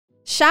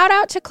Shout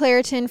out to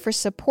Claritin for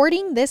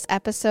supporting this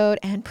episode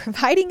and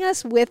providing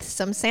us with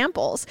some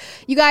samples.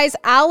 You guys,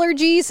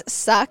 allergies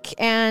suck,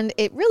 and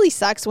it really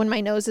sucks when my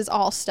nose is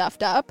all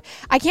stuffed up.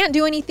 I can't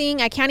do anything.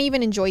 I can't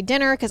even enjoy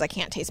dinner because I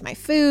can't taste my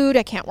food.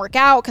 I can't work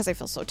out because I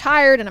feel so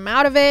tired and I'm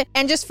out of it.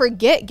 And just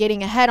forget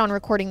getting ahead on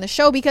recording the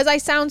show because I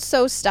sound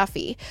so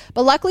stuffy.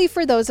 But luckily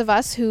for those of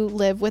us who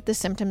live with the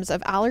symptoms of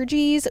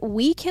allergies,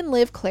 we can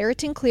live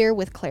Claritin Clear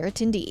with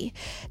Claritin D.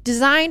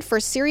 Designed for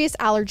serious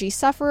allergy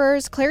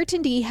sufferers,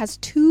 Claritin D has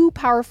 2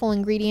 powerful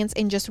ingredients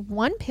in just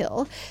one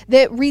pill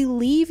that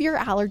relieve your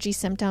allergy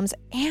symptoms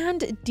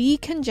and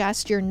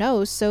decongest your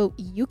nose so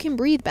you can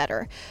breathe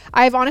better.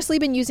 I've honestly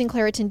been using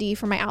Claritin D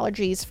for my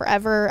allergies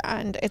forever,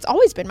 and it's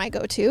always been my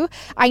go-to.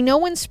 I know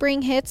when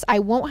spring hits, I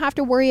won't have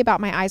to worry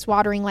about my eyes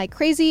watering like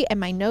crazy and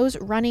my nose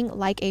running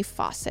like a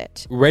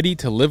faucet. Ready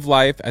to live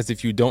life as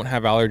if you don't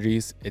have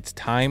allergies? It's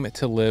time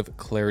to live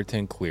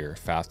Claritin Clear.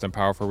 Fast and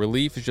powerful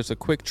relief is just a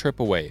quick trip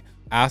away.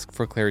 Ask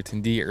for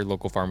Claritin D at your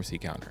local pharmacy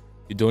counter.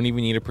 You don't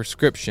even need a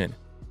prescription.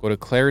 Go to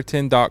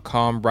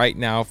Claritin.com right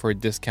now for a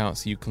discount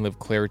so you can live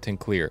Claritin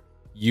Clear.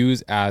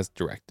 Use as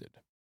directed.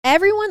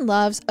 Everyone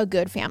loves a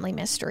good family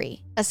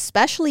mystery,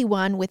 especially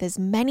one with as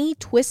many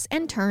twists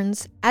and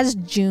turns as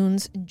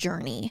June's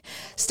journey.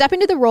 Step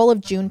into the role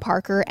of June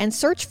Parker and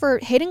search for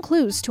hidden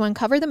clues to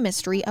uncover the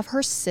mystery of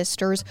her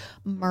sister's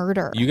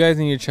murder. You guys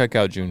need to check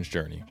out June's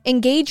journey.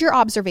 Engage your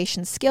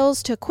observation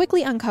skills to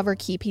quickly uncover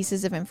key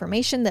pieces of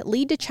information that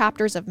lead to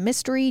chapters of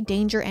mystery,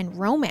 danger, and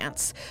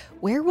romance.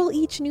 Where will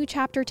each new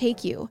chapter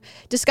take you?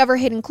 Discover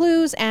hidden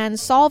clues and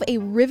solve a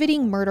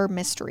riveting murder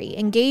mystery.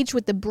 Engage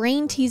with the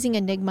brain-teasing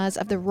enigmas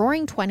of the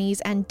Roaring Twenties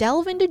and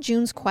delve into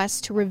June's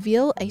quest to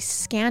reveal a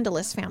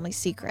scandalous family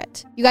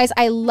secret. You guys,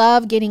 I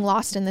love getting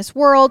lost in this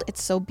world.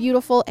 It's so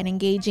beautiful and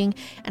engaging,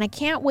 and I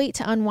can't wait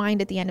to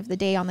unwind at the end of the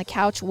day on the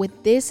couch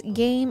with this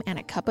game and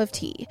a cup of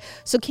tea.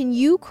 So can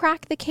you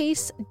crack the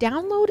case?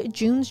 Download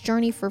June's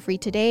Journey for free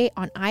today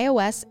on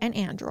iOS and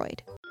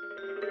Android.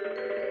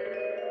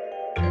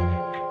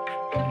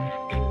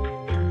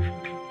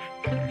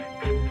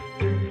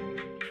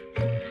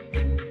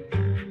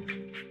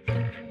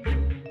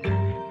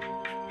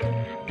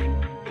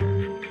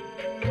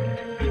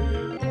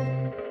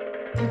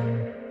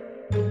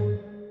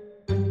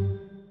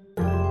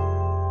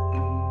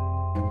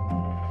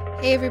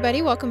 Hey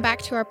everybody, welcome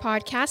back to our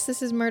podcast.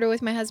 This is Murder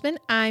with My Husband.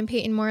 I'm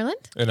Peyton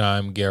Moreland. And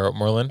I'm Garrett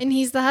Moreland. And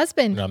he's the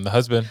husband. And I'm the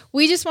husband.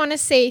 We just want to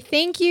say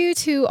thank you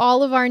to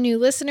all of our new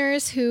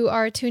listeners who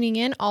are tuning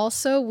in.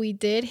 Also, we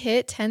did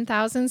hit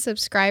 10,000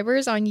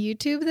 subscribers on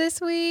YouTube this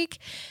week.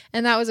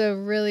 And that was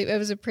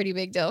a pretty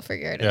big deal for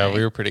Garrett and I.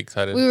 We were pretty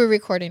excited. We were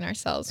recording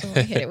ourselves when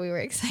we hit it. We were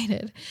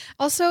excited.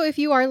 Also, if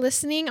you are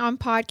listening on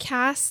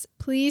podcasts,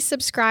 please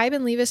subscribe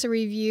and leave us a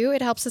review.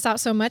 It helps us out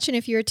so much. And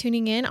if you're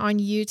tuning in on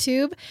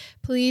YouTube,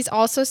 please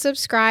also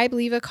subscribe,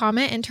 leave a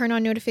comment, and turn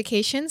on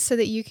notifications so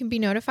that you can be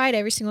notified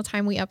every single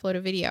time we upload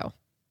a video.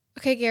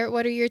 Okay, Garrett,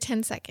 what are your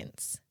 10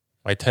 seconds?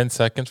 My 10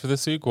 seconds for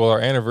this week? Well, our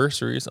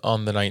anniversary is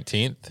on the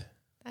 19th.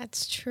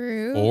 That's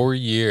true. 4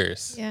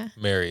 years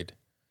married.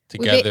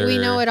 Together. We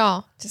know it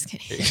all. Just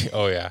kidding.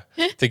 Oh, yeah.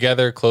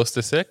 Together close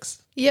to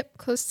 6? Yep,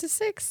 close to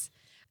 6.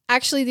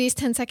 Actually, these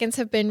 10 seconds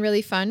have been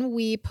really fun.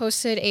 We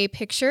posted a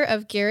picture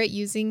of Garrett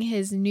using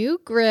his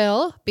new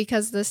grill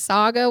because the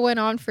saga went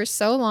on for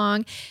so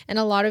long and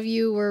a lot of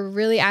you were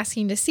really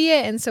asking to see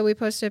it. And so we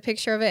posted a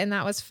picture of it and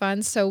that was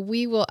fun. So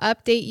we will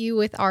update you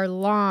with our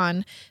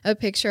lawn, a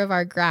picture of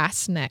our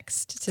grass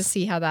next to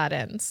see how that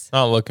ends.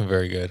 Not looking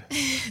very good.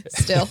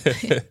 Still.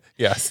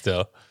 Yeah,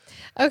 still.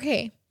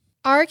 Okay.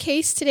 Our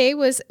case today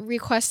was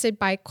requested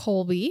by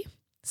Colby.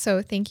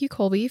 So thank you,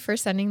 Colby, for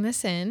sending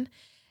this in.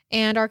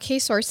 And our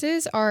case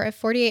sources are a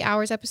 48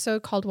 Hours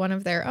episode called One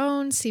of Their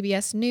Own,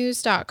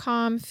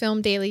 CBSNews.com,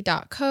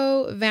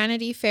 FilmDaily.co,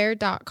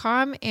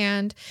 VanityFair.com,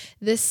 and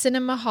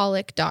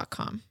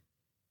TheCinemaholic.com.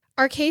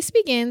 Our case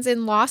begins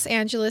in Los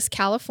Angeles,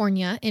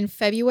 California in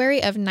February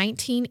of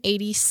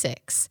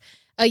 1986.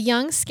 A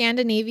young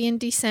Scandinavian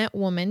descent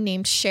woman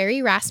named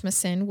Sherry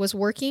Rasmussen was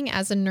working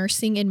as a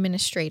nursing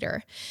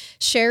administrator.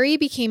 Sherry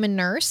became a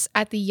nurse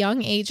at the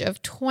young age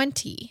of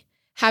 20.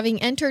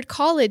 Having entered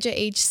college at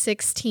age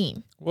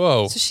 16.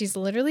 Whoa. So she's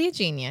literally a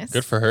genius.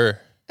 Good for her.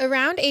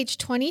 Around age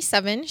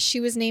 27, she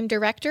was named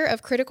Director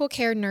of Critical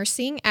Care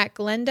Nursing at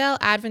Glendale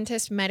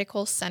Adventist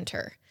Medical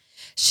Center.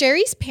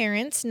 Sherry's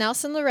parents,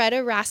 Nelson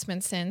Loretta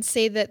Rasmussen,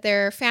 say that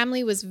their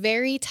family was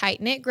very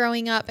tight-knit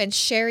growing up and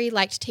Sherry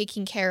liked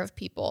taking care of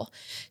people.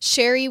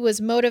 Sherry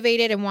was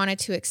motivated and wanted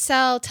to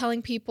excel,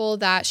 telling people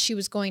that she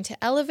was going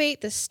to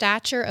elevate the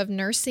stature of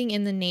nursing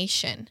in the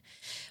nation.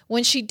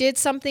 When she did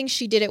something,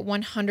 she did it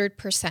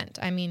 100%.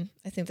 I mean,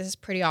 I think this is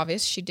pretty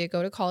obvious. She did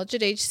go to college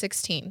at age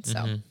 16.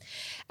 So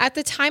at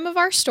the time of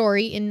our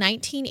story in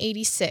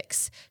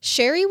 1986,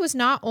 Sherry was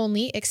not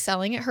only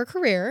excelling at her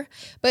career,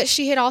 but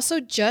she had also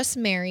just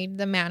married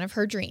the man of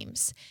her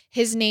dreams.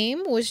 His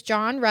name was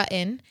John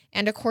Rutten,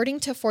 and according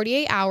to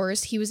 48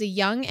 Hours, he was a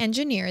young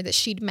engineer that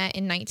she'd met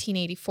in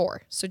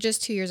 1984, so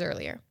just 2 years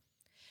earlier.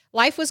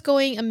 Life was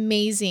going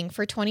amazing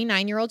for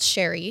 29-year-old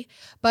Sherry,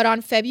 but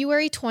on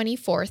February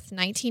 24th,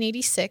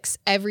 1986,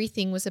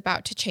 everything was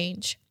about to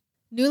change.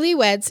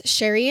 Newlyweds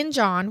Sherry and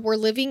John were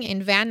living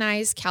in Van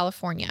Nuys,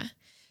 California.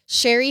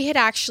 Sherry had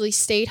actually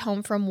stayed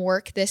home from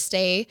work this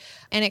day,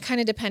 and it kind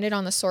of depended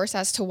on the source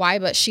as to why,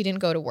 but she didn't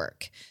go to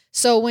work.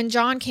 So when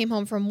John came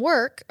home from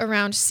work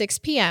around 6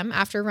 p.m.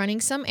 after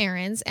running some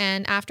errands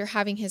and after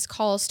having his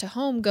calls to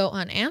home go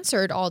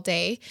unanswered all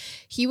day,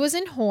 he was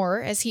in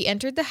horror as he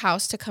entered the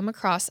house to come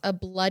across a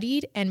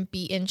bloodied and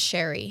beaten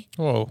Sherry.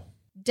 Whoa.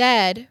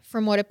 Dead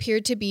from what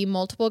appeared to be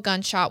multiple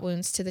gunshot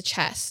wounds to the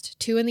chest,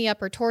 2 in the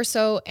upper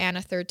torso and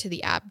a 3rd to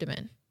the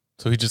abdomen.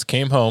 So he just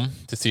came home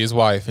to see his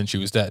wife and she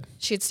was dead.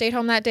 She had stayed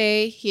home that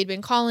day. He had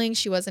been calling.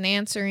 She wasn't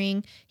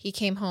answering. He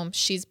came home.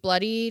 She's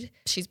bloodied.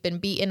 She's been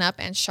beaten up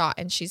and shot,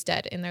 and she's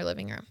dead in their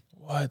living room.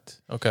 What?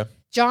 Okay.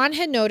 John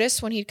had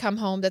noticed when he'd come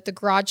home that the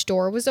garage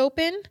door was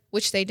open,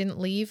 which they didn't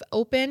leave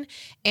open,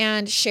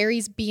 and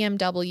Sherry's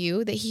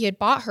BMW that he had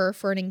bought her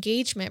for an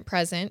engagement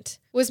present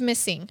was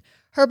missing.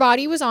 Her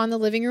body was on the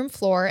living room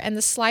floor, and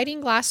the sliding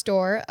glass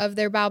door of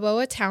their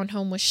Balboa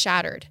townhome was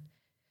shattered.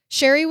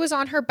 Sherry was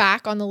on her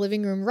back on the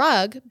living room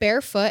rug,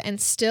 barefoot,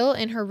 and still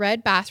in her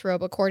red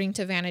bathrobe, according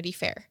to Vanity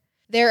Fair.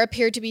 There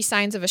appeared to be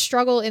signs of a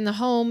struggle in the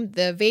home.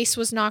 The vase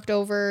was knocked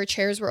over,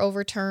 chairs were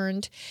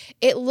overturned.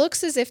 It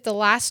looks as if the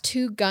last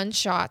 2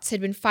 gunshots had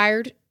been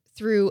fired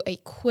through a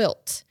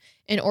quilt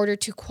in order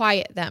to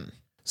quiet them.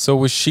 So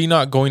was she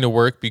not going to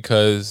work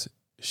because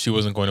she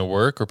wasn't going to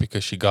work, or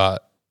because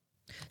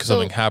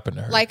something happened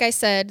to her? Like I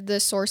said,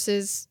 the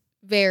sources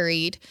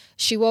varied.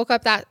 She woke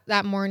up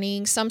that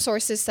morning. Some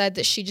sources said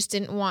that she just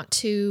didn't want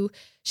to.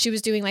 She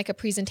was doing like a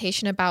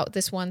presentation about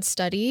this one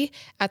study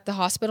at the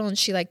hospital, and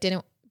she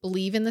didn't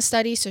believe in the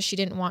study, so she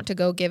didn't want to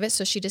go give it.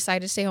 So she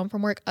decided to stay home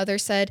from work.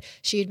 Others said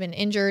she had been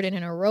injured in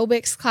an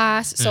aerobics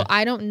class. So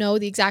I don't know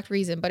the exact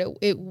reason, but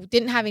it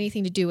didn't have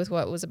anything to do with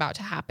what was about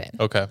to happen.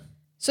 Okay.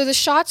 So the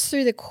shots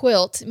through the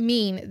quilt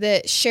mean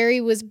that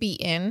Sherry was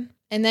beaten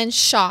and then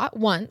shot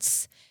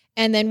once.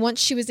 And then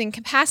once she was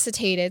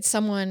incapacitated,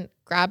 someone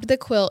grabbed the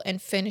quilt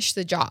and finished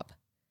the job.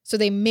 So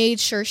they made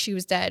sure she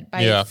was dead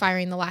by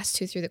firing the last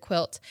 2 through the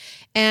quilt.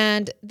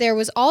 And there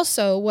was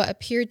also what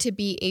appeared to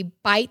be a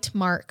bite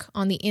mark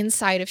on the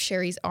inside of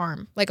Sherry's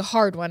arm, like a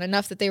hard one,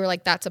 enough that they were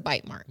like, that's a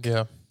bite mark.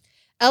 Yeah.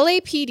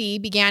 LAPD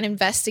began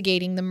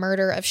investigating the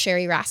murder of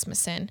Sherry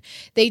Rasmussen.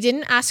 They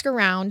didn't ask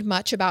around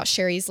much about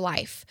Sherry's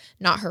life.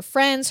 Not her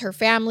friends, her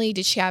family.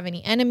 Did she have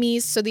any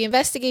enemies? So the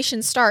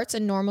investigation starts,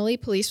 and normally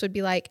police would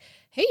be like,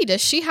 hey,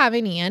 does she have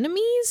any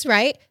enemies,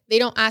 right? They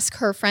don't ask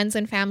her friends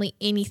and family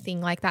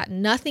anything like that.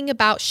 Nothing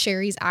about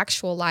Sherry's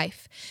actual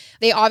life.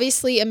 They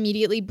obviously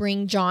immediately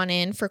bring John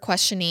in for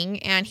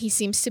questioning, and he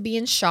seems to be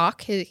in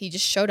shock. He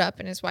just showed up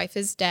and his wife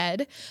is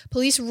dead.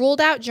 Police ruled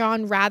out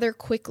John rather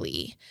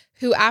quickly,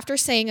 who, after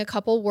saying a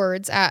couple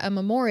words at a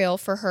memorial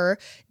for her,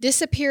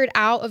 disappeared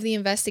out of the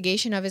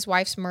investigation of his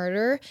wife's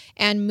murder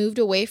and moved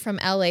away from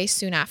LA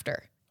soon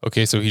after.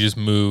 Okay, so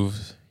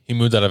he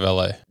moved out of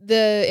LA.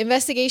 The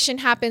investigation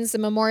happens, the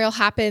memorial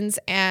happens,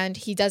 and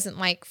he doesn't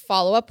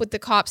follow up with the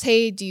cops.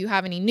 Hey, do you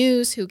have any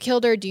news? Who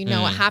killed her? Do you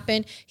know what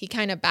happened? He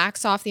kind of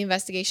backs off the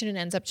investigation and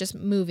ends up just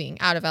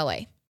moving out of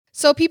LA.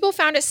 So people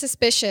found it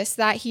suspicious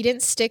that he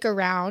didn't stick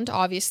around,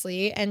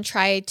 obviously, and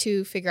try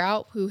to figure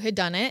out who had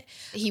done it.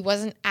 He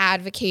wasn't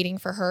advocating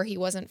for her. He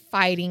wasn't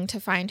fighting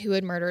to find who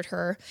had murdered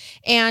her.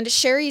 And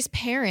Sherry's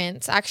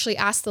parents actually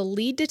asked the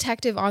lead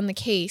detective on the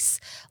case,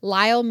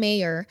 Lyle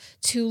Mayer,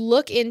 to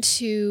look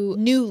into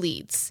new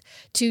leads,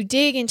 to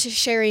dig into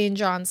Sherry and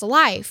John's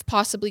life,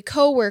 possibly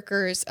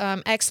coworkers,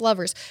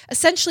 ex-lovers.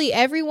 Essentially,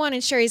 everyone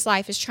in Sherry's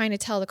life is trying to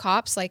tell the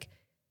cops,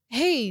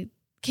 hey,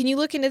 can you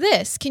look into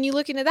this? Can you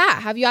look into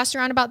that? Have you asked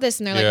around about this?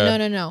 And they're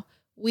like, no,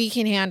 we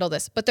can handle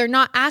this. But they're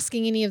not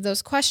asking any of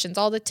those questions,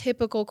 all the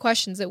typical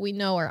questions that we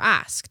know are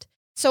asked.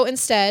 So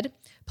instead,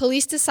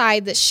 police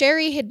decide that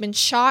Sherry had been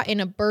shot in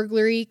a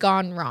burglary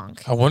gone wrong.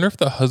 I wonder if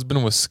the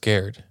husband was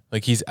scared.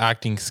 He's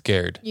acting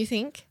scared. You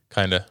think?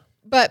 Kind of.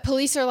 But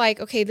police are like,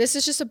 okay, this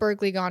is just a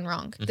burglary gone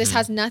wrong. Mm-hmm. This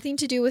has nothing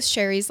to do with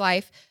Sherry's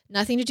life,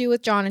 nothing to do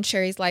with John and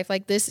Sherry's life.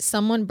 This,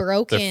 someone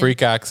broke in. The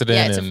freak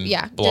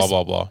accident blah,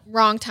 blah, blah.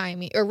 Wrong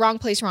time, or wrong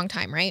place, wrong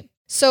time, right?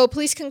 So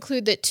police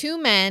conclude that 2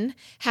 men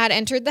had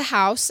entered the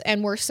house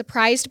and were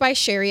surprised by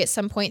Sherry at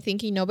some point,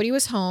 thinking nobody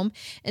was home,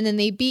 and then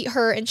they beat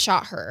her and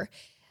shot her.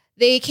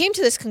 They came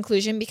to this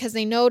conclusion because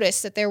they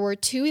noticed that there were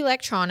 2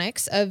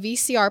 electronics, a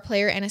VCR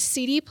player and a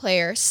CD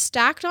player,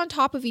 stacked on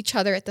top of each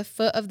other at the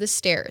foot of the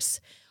stairs.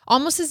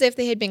 Almost as if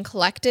they had been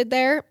collected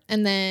there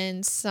and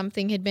then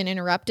something had been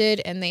interrupted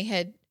and they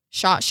had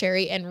shot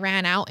Sherry and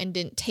ran out and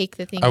didn't take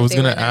the thing. I was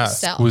going to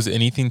ask, was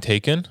anything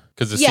taken?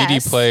 Because the CD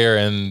player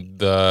and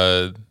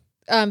the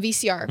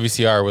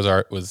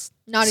VCR was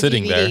not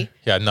sitting there.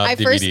 Yeah, not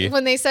DVD. First,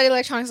 when they said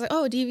electronics,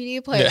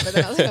 DVD player, but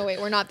then I was like, oh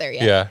wait, we're not there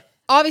yet. Yeah.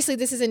 Obviously,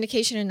 this is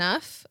indication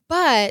enough,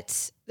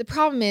 but The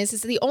problem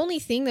is the only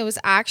thing that was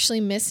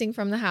actually missing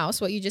from the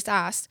house, what you just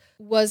asked,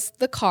 was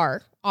the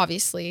car,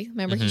 obviously.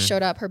 Remember, he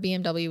showed up, her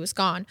BMW was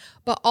gone,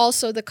 but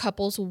also the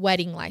couple's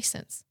wedding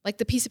license, like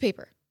the piece of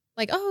paper.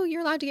 Like, oh,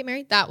 you're allowed to get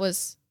married? That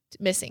was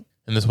missing.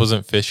 And this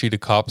wasn't fishy to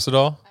cops at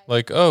all?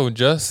 Like, oh,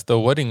 just the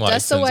wedding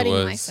license. Just the wedding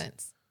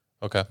license.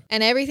 Okay.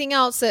 And everything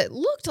else that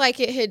looked like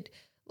it had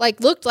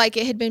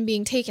been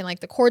being taken. Like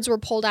the cords were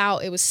pulled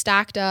out, it was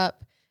stacked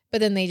up,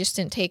 but then they just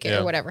didn't take it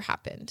or whatever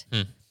happened.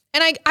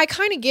 And I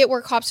kind of get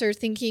where cops are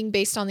thinking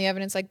based on the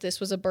evidence, like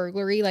this was a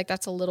burglary. Like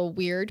that's a little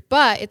weird,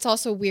 but it's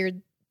also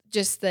weird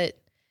just that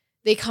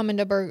they come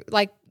into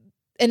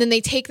and then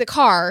they take the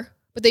car,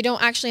 but they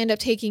don't actually end up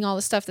taking all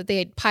the stuff that they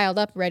had piled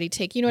up ready to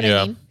take. You know what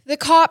I mean? The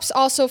cops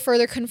also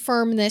further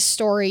confirm this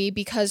story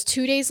because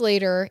 2 days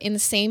later in the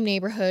same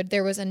neighborhood,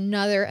 there was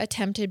another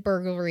attempted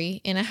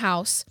burglary in a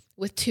house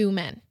with 2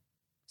 men.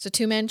 So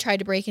 2 men tried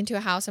to break into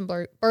a house and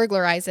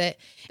burglarize it.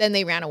 Then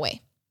they ran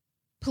away.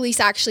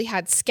 Police actually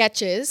had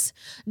sketches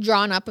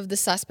drawn up of the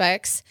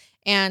suspects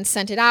and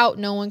sent it out.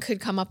 No one could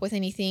come up with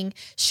anything.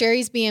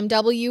 Sherry's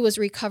BMW was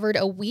recovered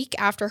a week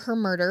after her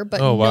murder, but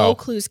no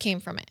clues came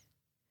from it.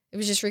 It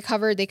was just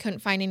recovered. They couldn't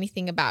find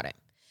anything about it.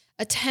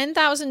 A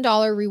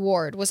 $10,000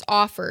 reward was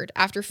offered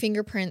after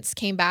fingerprints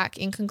came back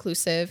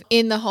inconclusive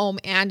in the home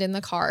and in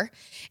the car.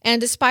 And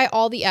despite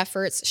all the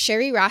efforts,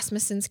 Sherry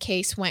Rasmussen's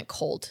case went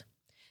cold.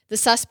 The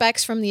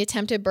suspects from the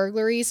attempted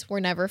burglaries were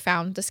never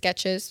found. The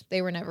sketches,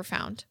 they were never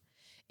found.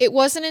 It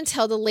wasn't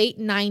until the late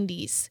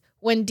 90s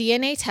when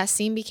DNA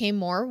testing became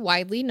more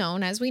widely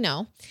known, as we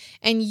know,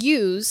 and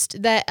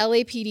used, that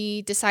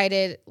LAPD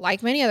decided,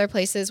 like many other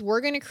places, we're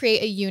going to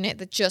create a unit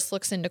that just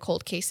looks into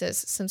cold cases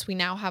since we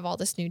now have all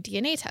this new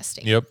DNA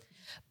testing. Yep.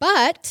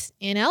 But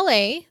in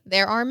LA,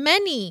 there are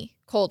many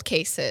cold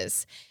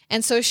cases.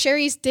 And so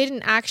Sherry's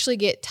didn't actually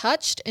get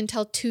touched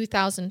until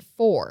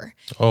 2004.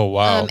 Oh,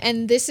 wow.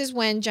 And this is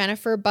when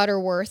Jennifer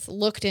Butterworth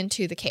looked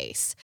into the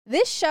case.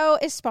 This show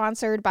is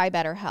sponsored by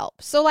BetterHelp.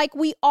 So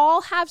we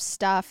all have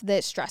stuff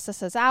that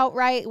stresses us out,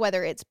 right?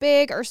 Whether it's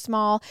big or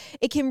small,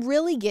 it can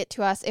really get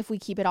to us if we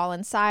keep it all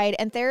inside.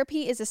 And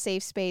therapy is a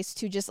safe space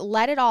to just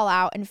let it all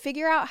out and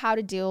figure out how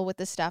to deal with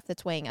the stuff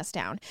that's weighing us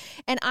down.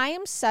 And I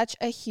am such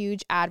a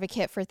huge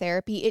advocate for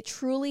therapy. It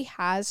truly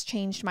has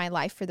changed my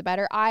life for the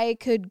better. I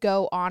could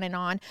go on and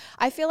on.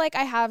 I feel like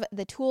I have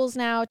the tools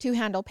now to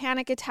handle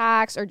panic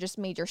attacks or just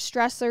major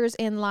stressors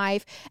in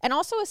life, and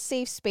also a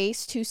safe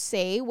space to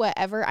say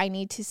whatever I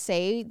need to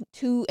say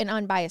to an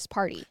unbiased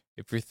party.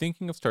 If you're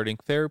thinking of starting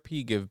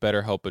therapy, give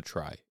BetterHelp a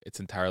try. It's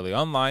entirely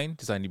online,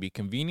 designed to be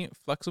convenient,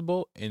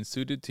 flexible, and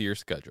suited to your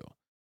schedule.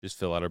 Just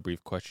fill out a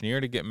brief questionnaire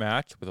to get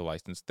matched with a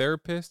licensed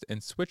therapist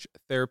and switch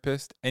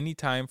therapist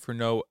anytime for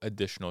no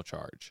additional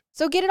charge.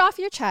 So get it off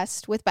your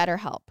chest with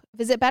BetterHelp.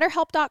 Visit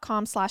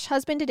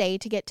BetterHelp.com/husband today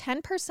to get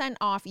 10%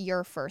 off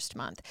your first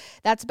month.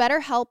 That's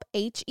BetterHelp,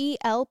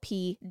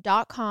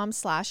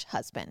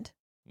 HELP.com/husband.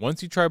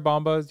 Once you try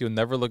Bombas, you'll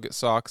never look at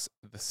socks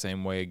the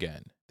same way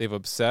again. They've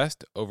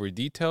obsessed over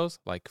details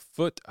like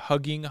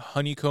foot-hugging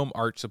honeycomb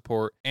arch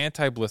support,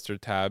 anti-blister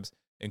tabs,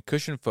 and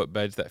cushioned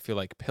footbeds that feel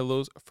like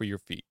pillows for your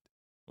feet.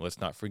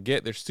 Let's not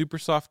forget their super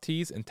soft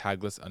tees and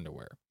tagless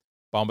underwear.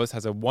 Bombas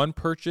has a 1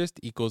 purchased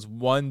equals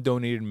 1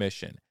 donated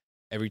mission.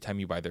 Every time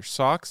you buy their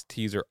socks,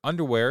 tees, or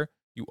underwear,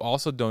 you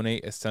also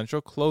donate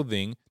essential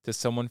clothing to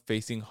someone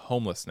facing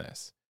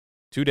homelessness.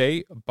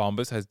 Today,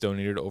 Bombas has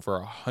donated over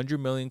 100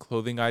 million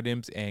clothing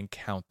items and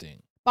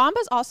counting.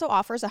 Bombas also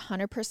offers a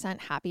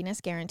 100%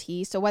 happiness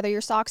guarantee. So whether your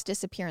socks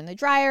disappear in the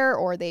dryer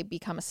or they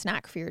become a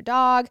snack for your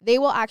dog, they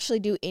will actually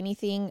do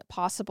anything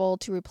possible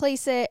to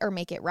replace it or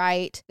make it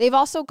right. They've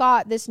also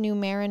got this new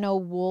Merino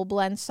wool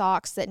blend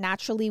socks that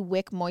naturally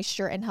wick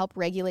moisture and help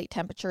regulate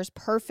temperatures,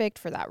 perfect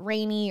for that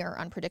rainy or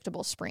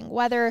unpredictable spring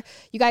weather.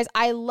 You guys,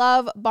 I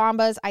love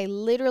Bombas. I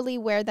literally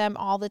wear them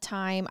all the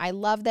time. I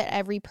love that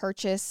every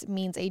purchase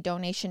means a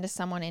donation to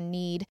someone in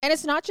need. And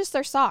it's not just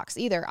their socks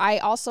either. I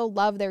also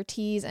love their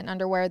tees and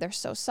underwear. They're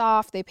so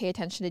soft. They pay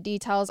attention to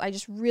details. I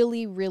just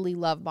really, really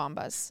love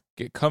Bombas.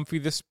 Get comfy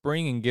this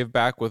spring and give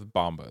back with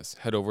Bombas.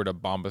 Head over to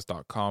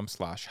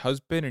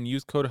bombas.com/husband and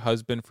use code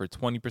HUSBAND for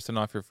 20%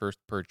 off your first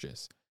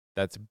purchase.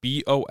 That's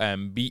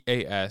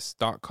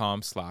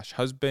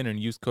BOMBAS.com/husband and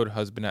use code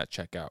HUSBAND at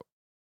checkout.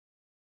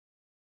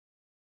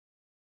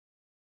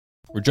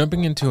 We're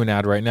jumping into an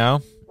ad right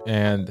now,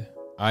 and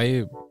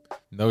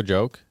no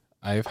joke,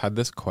 I've had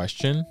this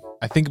question.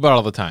 I think about it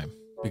all the time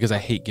because I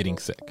hate getting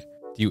sick.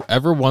 Do you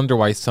ever wonder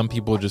why some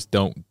people just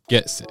don't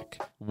get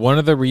sick? One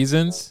of the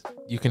reasons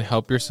you can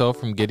help yourself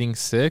from getting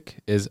sick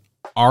is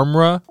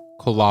Armra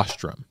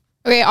colostrum.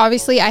 Okay,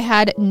 obviously I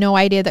had no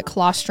idea that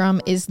colostrum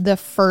is the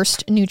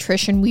first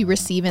nutrition we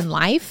receive in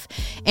life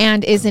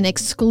and is an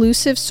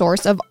exclusive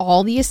source of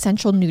all the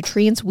essential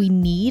nutrients we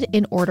need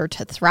in order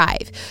to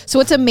thrive. So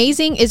what's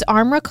amazing is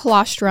Armra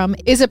Colostrum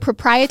is a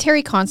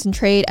proprietary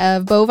concentrate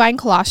of bovine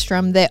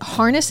colostrum that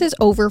harnesses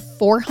over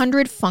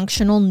 400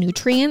 functional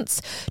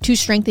nutrients to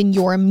strengthen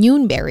your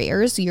immune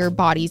barriers, your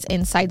body's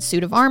inside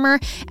suit of armor,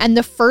 and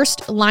the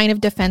first line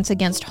of defense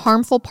against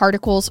harmful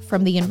particles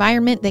from the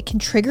environment that can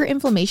trigger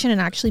inflammation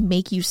and actually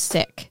make you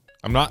sick.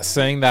 I'm not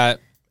saying that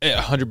it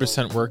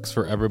 100% works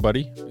for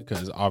everybody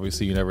because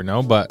obviously you never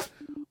know, but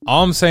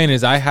all I'm saying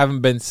is I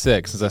haven't been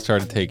sick since I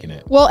started taking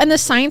it. Well, and the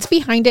science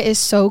behind it is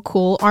so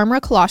cool.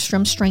 Armra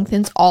Colostrum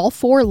strengthens all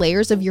 4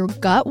 layers of your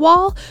gut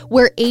wall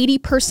where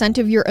 80%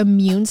 of your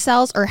immune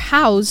cells are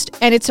housed,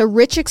 and it's a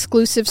rich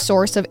exclusive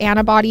source of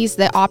antibodies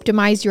that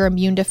optimize your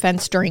immune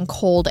defense during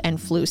cold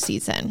and flu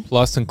season.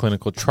 Plus, in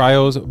clinical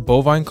trials,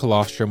 bovine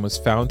colostrum was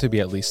found to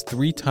be at least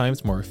 3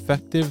 times more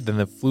effective than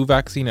the flu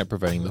vaccine at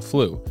preventing the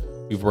flu.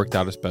 We've worked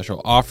out a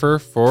special offer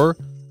for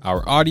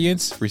our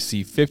audience.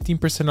 Receive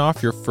 15%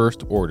 off your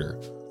first order.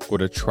 Go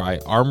to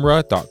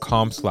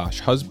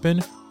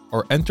tryarmra.com/husband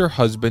or enter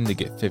husband to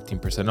get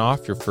 15%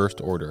 off your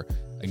first order.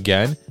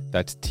 Again,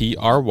 that's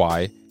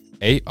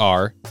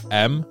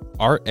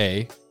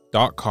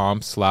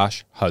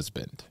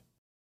tryarmra.com/husband.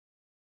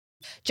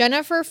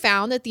 Jennifer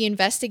found that the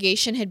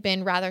investigation had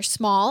been rather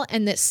small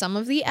and that some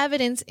of the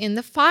evidence in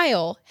the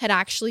file had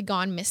actually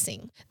gone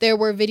missing. There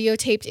were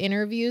videotaped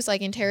interviews,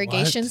 like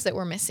interrogations, that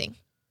were missing.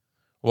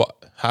 What?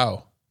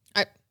 How?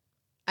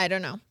 I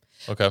don't know.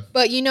 Okay.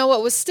 But you know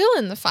what was still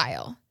in the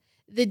file?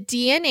 The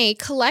DNA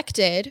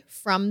collected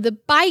from the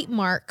bite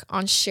mark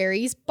on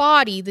Sherry's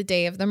body the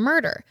day of the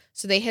murder.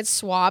 So they had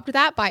swabbed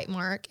that bite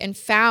mark and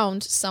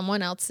found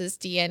someone else's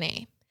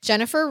DNA.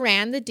 Jennifer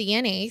ran the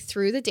DNA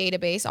through the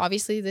database.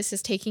 Obviously, this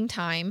is taking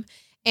time,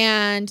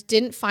 and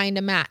didn't find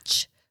a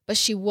match. But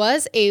she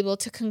was able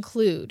to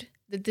conclude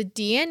that the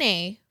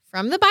DNA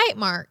from the bite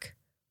mark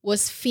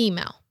was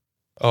female.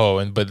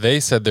 Oh, but they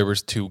said there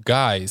was 2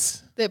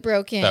 guys that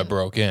broke in.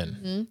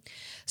 Mm-hmm.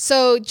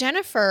 So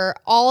Jennifer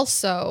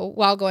also,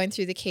 while going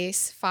through the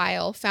case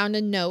file, found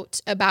a note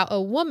about a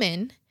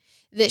woman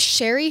that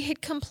Sherry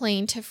had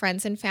complained to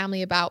friends and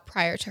family about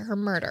prior to her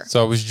murder.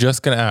 So I was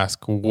just going to ask,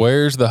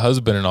 where's the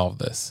husband in all of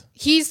this?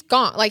 He's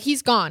gone. Like,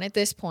 he's gone at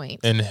this point.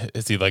 And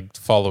is he like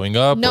following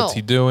up? No. What's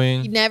he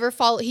doing? He never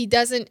follow. He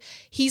doesn't.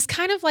 He's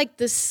kind of like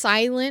the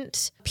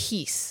silent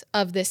piece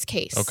of this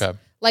case. Okay.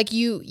 Like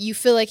you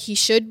feel like he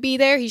should be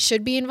there, he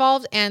should be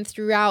involved, and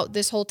throughout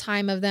this whole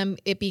time of them,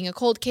 it being a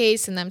cold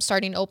case and them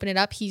starting to open it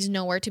up, he's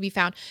nowhere to be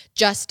found.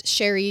 Just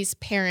Sherry's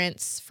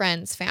parents,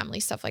 friends, family,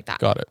 stuff like that.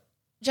 Got it.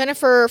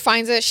 Jennifer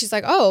finds it. She's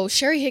like, oh,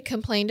 Sherry had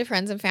complained to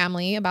friends and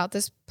family about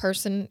this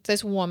person,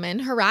 this woman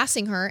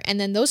harassing her. And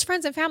then those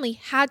friends and family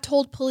had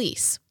told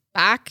police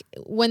back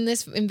when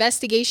this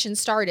investigation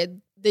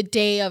started the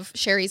day of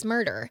Sherry's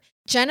murder.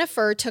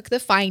 Jennifer took the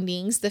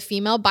findings, the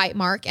female bite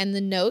mark, and the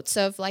notes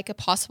of like a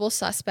possible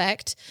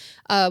suspect,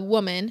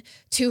 woman,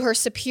 to her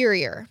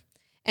superior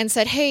and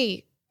said,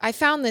 hey, I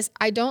found this.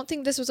 I don't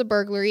think this was a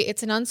burglary.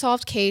 It's an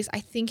unsolved case. I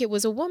think it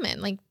was a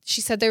woman. Like,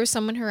 she said there was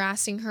someone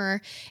harassing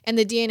her and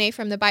the DNA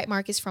from the bite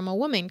mark is from a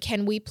woman.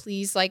 Can we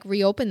please like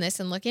reopen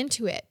this and look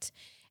into it?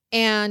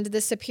 And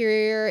the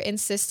superior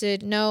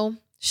insisted, no,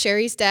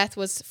 Sherry's death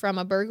was from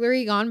a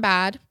burglary gone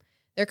bad.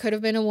 There could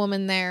have been a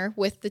woman there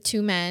with the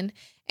 2 men.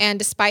 And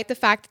despite the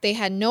fact that they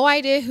had no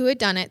idea who had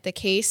done it, the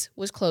case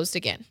was closed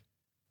again.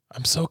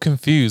 I'm so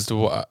confused.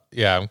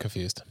 Yeah, I'm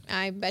confused.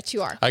 I bet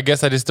you are. I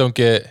guess I just don't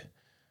get...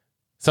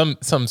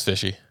 Something's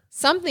fishy.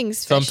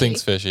 Something's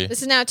fishy.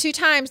 This is now 2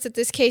 times that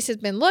this case has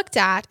been looked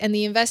at and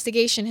the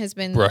investigation has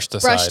been brushed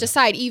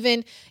aside.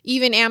 Even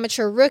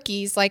amateur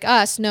rookies like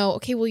us know,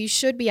 okay, well, you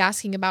should be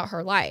asking about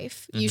her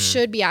life. You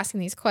should be asking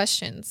these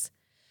questions.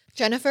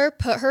 Jennifer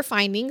put her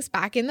findings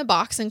back in the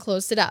box and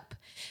closed it up.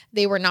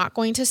 They were not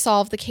going to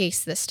solve the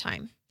case this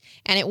time.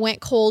 And it went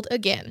cold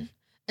again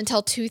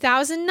until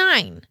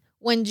 2009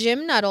 when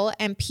Jim Nuttall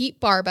and Pete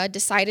Barba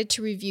decided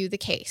to review the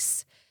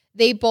case.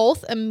 They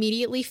both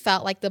immediately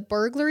felt like the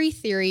burglary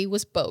theory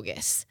was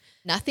bogus.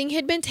 Nothing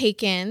had been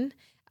taken.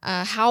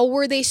 How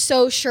were they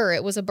so sure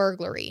it was a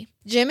burglary?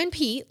 Jim and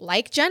Pete,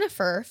 like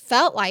Jennifer,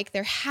 felt like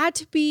there had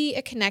to be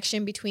a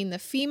connection between the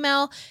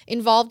female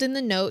involved in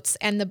the notes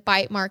and the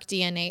bite mark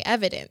DNA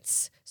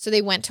evidence. So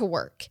they went to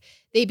work.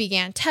 They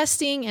began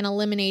testing and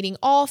eliminating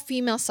all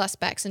female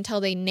suspects until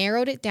they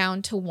narrowed it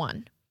down to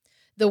 1.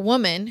 The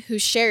woman who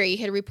Sherry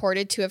had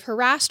reported to have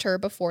harassed her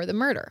before the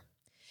murder.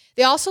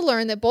 They also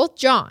learned that both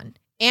John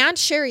and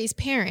Sherry's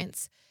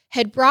parents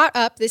had brought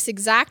up this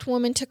exact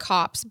woman to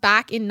cops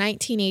back in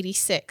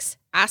 1986,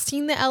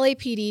 asking the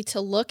LAPD to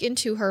look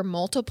into her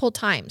multiple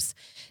times,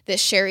 that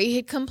Sherry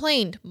had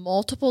complained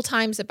multiple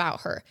times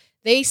about her.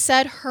 They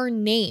said her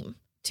name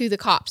to the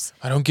cops.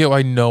 I don't get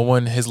why no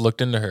one has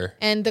looked into her.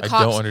 And the cops,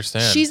 I don't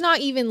understand. She's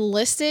not even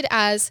listed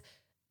as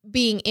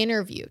being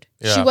interviewed.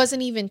 Yeah. She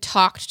wasn't even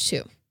talked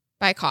to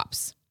by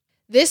cops.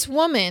 This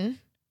woman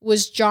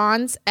was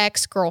John's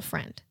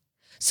ex-girlfriend.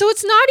 So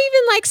it's not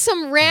even like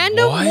some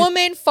random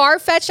woman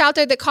far-fetched out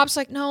there that cops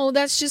like, no,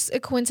 that's just a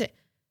coincidence.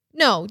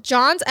 No,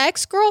 John's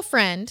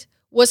ex-girlfriend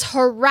was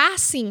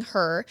harassing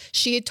her.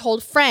 She had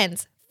told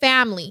friends,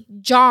 family,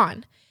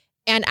 John.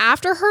 And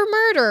after her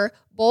murder,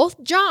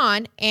 both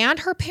John and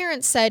her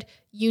parents said,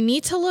 you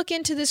need to look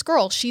into this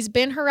girl. She's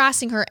been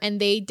harassing her. And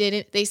they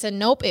didn't. They said,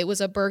 nope, it was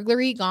a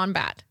burglary gone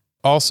bad.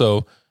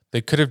 Also,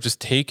 they could have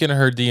just taken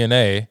her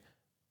DNA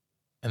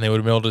and they would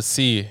have been able to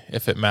see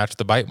if it matched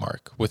the bite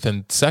mark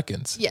within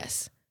seconds.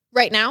 Yes.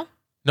 Right now?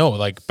 No,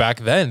 like back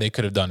then they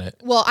could have done it.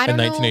 Well, I don't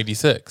know. In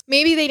 1986.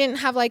 Maybe they didn't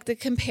have like the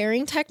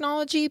comparing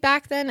technology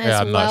back then as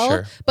I'm well. not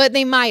sure. But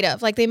they might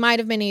have. Like they might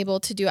have been able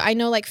to do it. I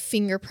know like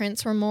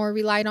fingerprints were more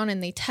relied on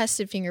and they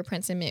tested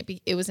fingerprints and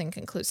it was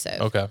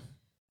inconclusive. Okay.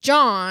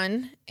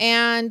 John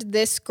and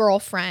this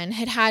girlfriend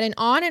had an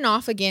on and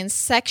off again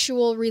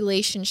sexual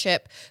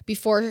relationship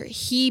before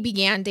he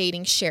began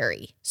dating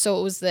Sherry. So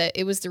it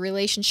was the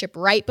relationship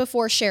right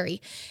before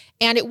Sherry.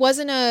 And it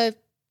wasn't a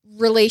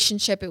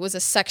relationship, it was a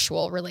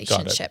sexual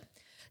relationship.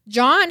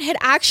 John had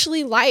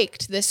actually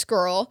liked this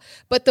girl,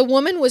 but the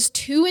woman was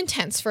too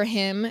intense for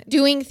him,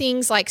 doing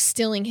things like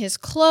stealing his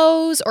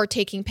clothes or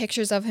taking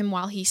pictures of him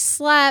while he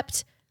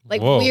slept,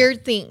 like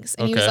weird things.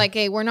 And he was like,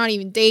 hey, we're not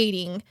even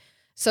dating.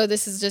 So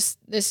this is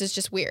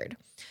just weird.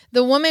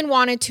 The woman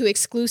wanted to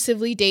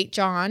exclusively date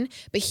John,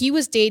 but he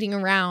was dating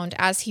around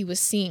as he was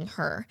seeing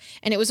her.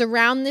 And it was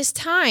around this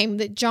time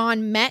that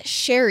John met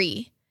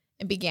Sherry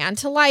and began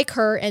to like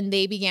her, and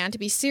they began to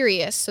be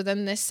serious. So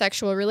then this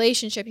sexual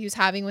relationship he was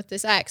having with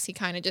this ex, he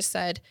kind of just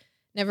said,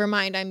 never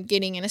mind, I'm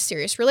getting in a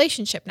serious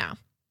relationship now.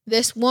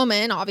 This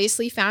woman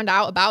obviously found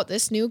out about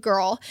this new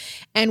girl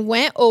and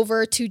went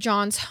over to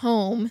John's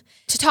home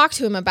to talk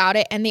to him about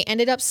it, and they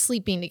ended up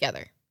sleeping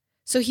together.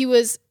 So he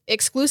was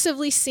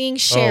exclusively seeing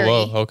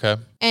Sherry,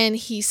 and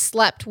he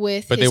slept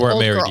with his old girl. But they weren't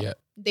married yet.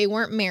 They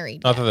weren't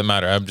married Not that it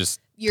matter. I'm just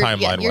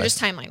timeline-wise. You're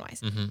just timeline-wise.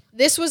 Mm-hmm.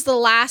 This was the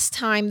last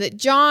time that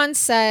John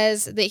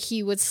says that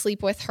he would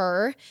sleep with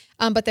her,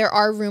 but there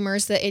are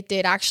rumors that it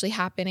did actually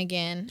happen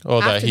again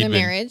after the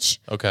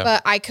marriage. Okay.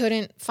 But I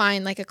couldn't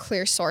find like a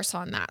clear source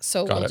on that,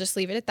 so we'll just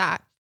leave it at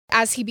that.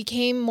 As he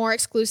became more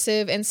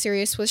exclusive and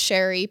serious with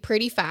Sherry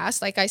pretty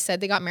fast, like I said,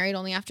 they got married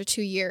only after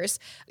 2 years,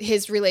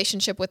 his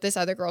relationship with this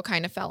other girl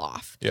kind of fell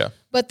off. Yeah.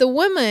 But the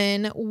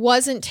woman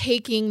wasn't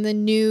taking the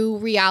new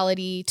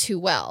reality too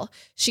well.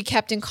 She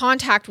kept in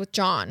contact with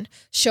John,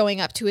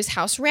 showing up to his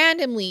house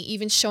randomly,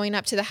 even showing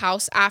up to the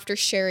house after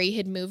Sherry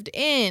had moved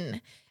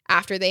in.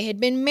 After they had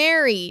been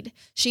married,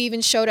 she even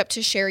showed up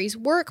to Sherry's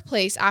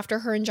workplace after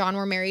her and John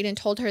were married and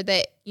told her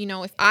that, you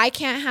know, if I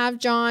can't have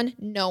John,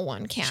 no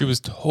one can. She was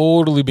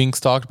totally being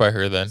stalked by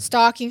her then.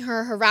 Stalking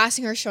her,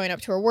 harassing her, showing up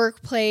to her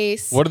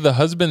workplace. What did the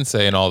husband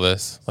say in all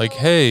this? Like,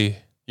 hey,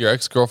 your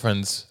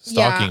ex-girlfriend's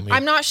stalking me.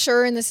 I'm not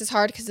sure, and this is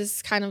hard because this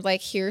is kind of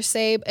like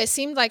hearsay. It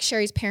seemed like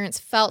Sherry's parents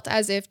felt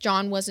as if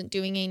John wasn't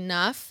doing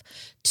enough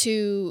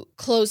to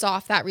close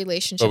off that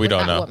relationship with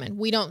that woman.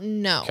 We don't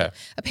know. Okay.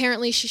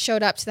 Apparently, she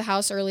showed up to the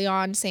house early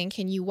on saying,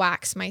 can you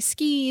wax my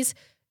skis?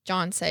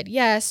 John said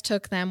yes,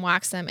 took them,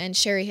 waxed them, and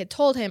Sherry had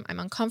told him, I'm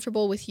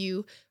uncomfortable with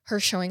her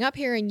showing up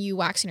here and you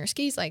waxing her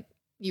skis. Like,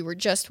 you were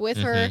just with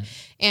her,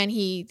 and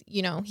he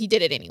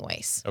did it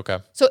anyways. Okay.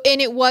 So,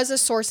 and it was a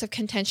source of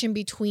contention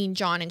between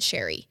John and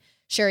Sherry.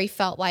 Sherry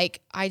felt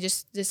like,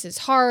 this is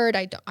hard.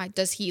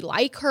 Does he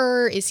like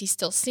her? Is he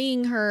still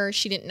seeing her?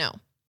 She didn't know.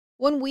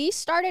 When we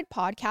started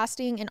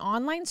podcasting, an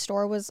online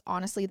store was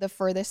honestly the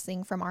furthest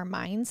thing from our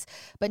minds.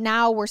 But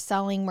now we're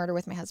selling Murder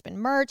with My Husband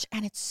merch,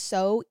 and it's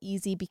so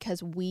easy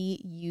because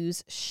we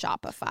use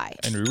Shopify.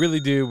 And we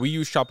really do. We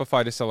use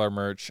Shopify to sell our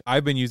merch.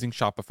 I've been using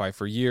Shopify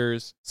for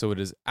years, so it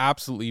is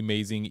absolutely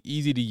amazing,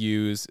 easy to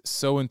use,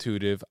 so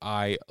intuitive.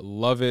 I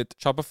love it.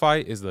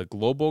 Shopify is the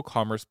global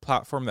commerce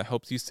platform that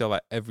helps you sell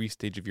at every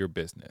stage of your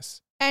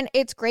business. And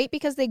it's great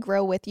because they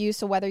grow with you.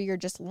 So whether you're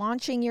just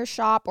launching your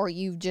shop or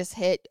you've just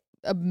hit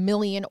 1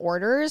 million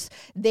orders,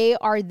 they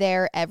are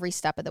there every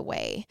step of the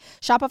way.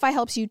 Shopify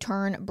helps you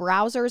turn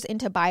browsers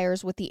into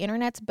buyers with the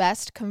internet's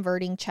best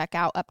converting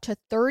checkout, up to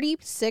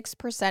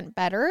 36%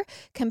 better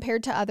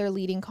compared to other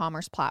leading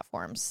commerce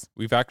platforms.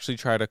 We've actually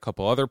tried a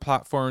couple other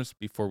platforms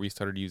before we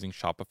started using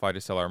Shopify to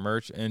sell our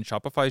merch, and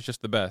Shopify is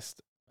just the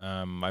best.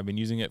 I've been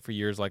using it for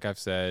years, like I've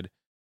said,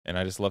 and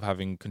I just love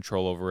having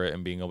control over it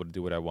and being able to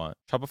do what I want.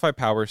 Shopify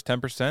powers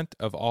 10%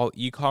 of all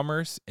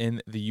e-commerce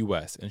in the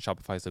U.S., and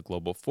Shopify is a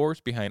global force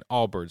behind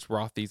Allbirds,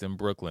 Rothy's, and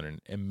Brooklinen,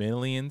 and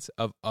millions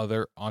of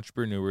other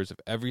entrepreneurs of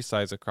every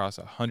size across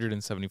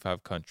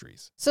 175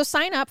 countries. So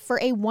sign up for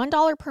a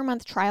 $1 per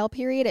month trial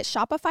period at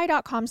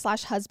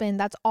shopify.com/husband.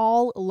 That's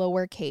all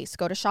lowercase.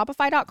 Go to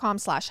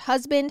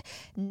shopify.com/husband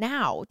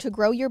now to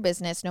grow your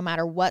business no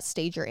matter what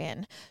stage you're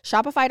in.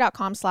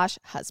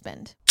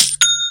 Shopify.com/husband.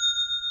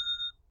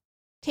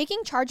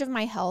 Taking charge of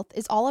my health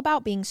is all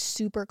about being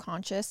super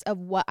conscious of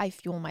what I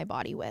fuel my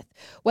body with.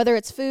 Whether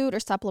it's food or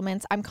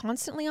supplements, I'm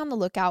constantly on the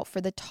lookout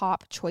for the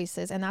top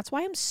choices, and that's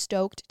why I'm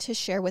stoked to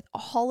share with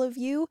all of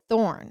you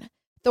Thorne.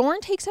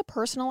 Thorne takes a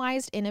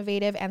personalized,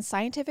 innovative, and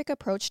scientific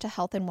approach to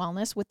health and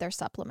wellness with their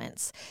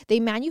supplements. They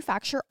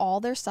manufacture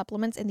all their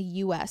supplements in the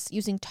U.S.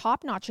 using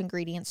top-notch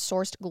ingredients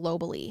sourced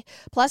globally.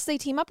 Plus, they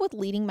team up with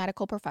leading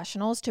medical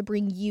professionals to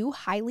bring you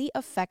highly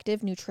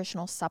effective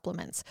nutritional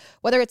supplements.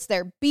 Whether it's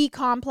their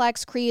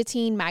B-complex,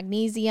 creatine,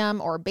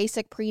 magnesium, or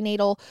basic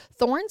prenatal,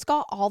 Thorne's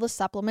got all the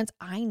supplements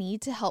I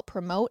need to help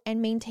promote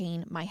and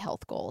maintain my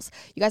health goals.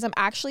 You guys, I'm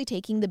actually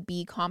taking the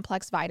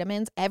B-complex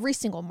vitamins every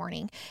single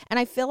morning, and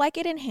I feel like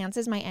it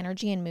enhances my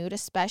energy and mood,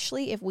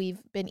 especially if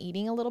we've been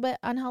eating a little bit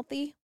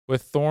unhealthy.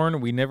 With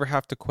Thorne, we never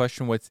have to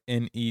question what's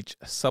in each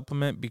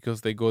supplement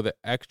because they go the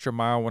extra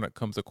mile when it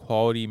comes to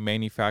quality,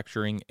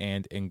 manufacturing,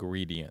 and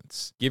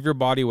ingredients. Give your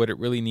body what it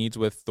really needs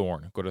with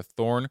Thorne. Go to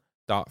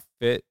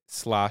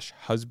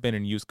thorne.fit/husband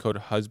and use code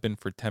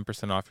HUSBAND for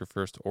 10% off your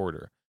first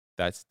order.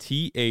 That's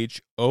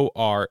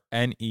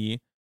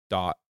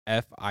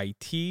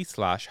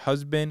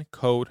THORNE.FIT/husband,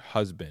 code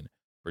HUSBAND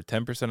for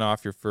 10%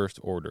 off your first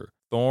order.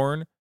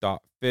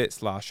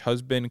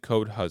 Thorne.fit/husband,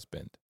 code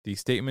HUSBAND.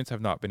 These statements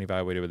have not been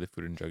evaluated by the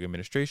Food and Drug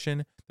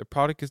Administration. The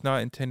product is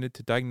not intended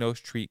to diagnose,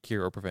 treat,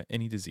 cure, or prevent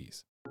any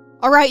disease.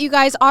 All right, you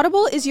guys,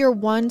 Audible is your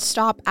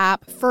one-stop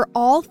app for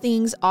all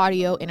things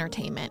audio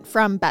entertainment,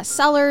 from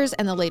bestsellers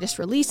and the latest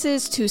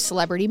releases to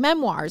celebrity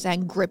memoirs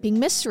and gripping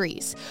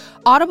mysteries.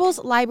 Audible's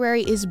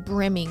library is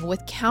brimming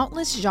with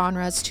countless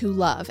genres to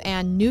love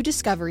and new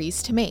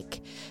discoveries to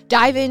make.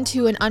 Dive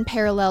into an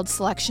unparalleled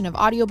selection of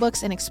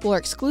audiobooks and explore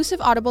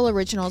exclusive Audible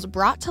originals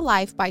brought to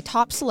life by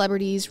top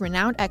celebrities,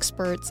 renowned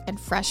experts, and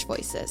fresh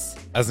voices.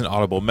 As an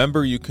Audible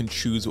member, you can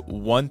choose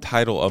one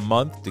title a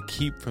month to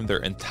keep from their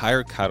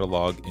entire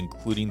catalog,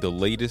 including the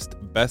latest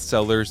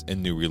bestsellers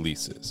and new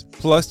releases.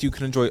 Plus, you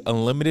can enjoy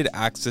unlimited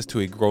access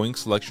to a growing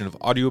selection of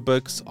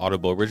audiobooks,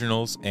 Audible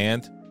originals,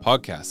 and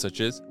podcasts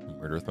such as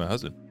Murder with My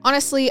Husband.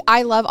 Honestly,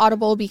 I love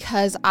Audible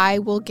because I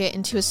will get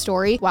into a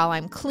story while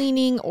I'm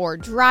cleaning or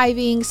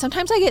driving.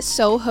 Sometimes I get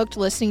so hooked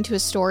listening to a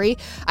story,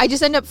 I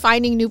just end up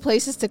finding new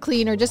places to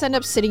clean or just end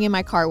up sitting in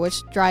my car,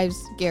 which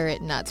drives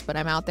Garrett nuts, but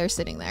I'm out there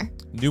sitting there.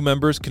 New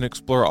members can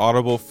explore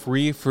Audible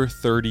free for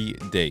 30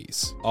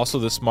 days. Also,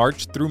 this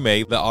March through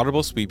May, let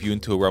Audible sweep you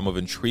into a realm of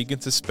intrigue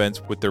and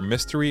suspense with their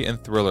mystery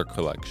and thriller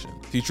collection,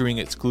 featuring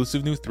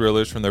exclusive new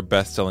thrillers from their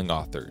best-selling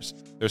authors.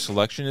 Their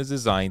selection is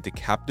designed to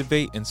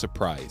captivate and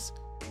surprise,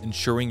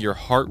 ensuring your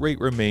heart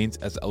rate remains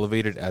as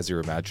elevated as your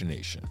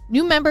imagination.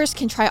 New members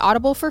can try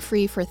Audible for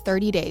free for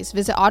 30 days.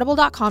 Visit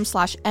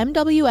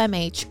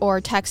audible.com/MWMH or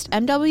text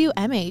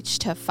MWMH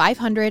to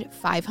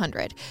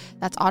 500-500.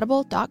 That's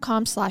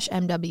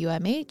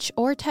audible.com/MWMH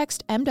or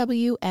text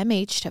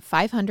MWMH to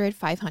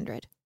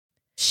 500-500.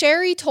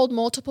 Sherry told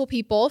multiple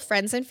people,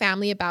 friends and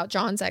family, about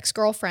John's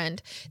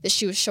ex-girlfriend, that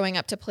she was showing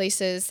up to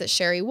places that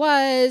Sherry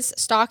was,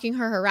 stalking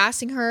her,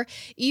 harassing her,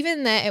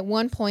 even that at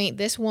one point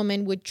this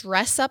woman would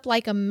dress up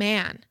like a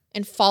man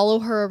and follow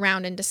her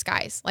around in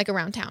disguise, like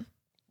around town.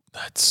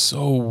 That's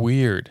so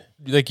weird.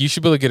 Like, you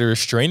should be able to get a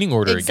restraining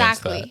order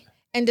against that.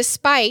 And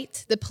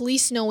despite the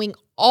police knowing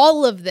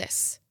all of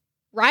this,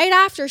 right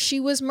after she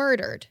was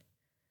murdered,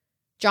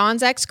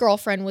 John's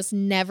ex-girlfriend was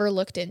never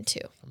looked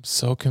into. I'm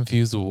so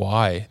confused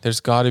why.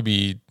 There's got to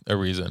be a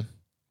reason.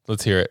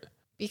 Let's hear it.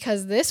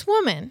 Because this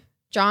woman,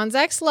 John's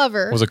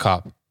ex-lover, was a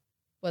cop.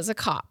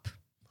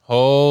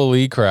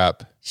 Holy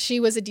crap. She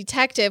was a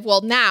detective.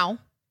 Well, now,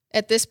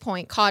 at this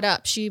point, caught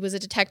up. She was a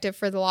detective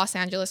for the Los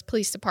Angeles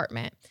Police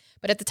Department.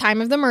 But at the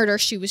time of the murder,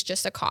 she was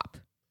just a cop.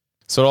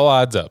 So it all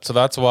adds up. So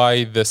that's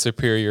why the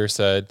superior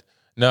said,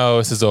 no,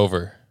 this is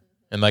over.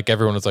 And like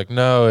everyone was like,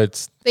 no,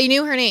 it's... They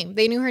knew her name.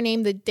 They knew her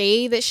name the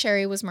day that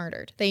Sherry was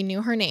murdered. They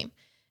knew her name.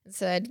 And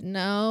said,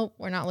 no,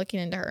 we're not looking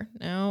into her.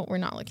 No, we're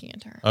not looking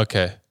into her.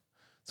 Okay.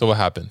 So what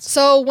happens?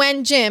 So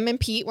when Jim and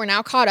Pete were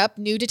now caught up,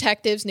 new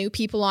detectives, new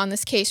people on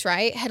this case,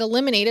 right, had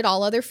eliminated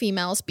all other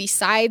females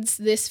besides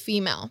this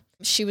female.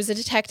 She was a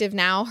detective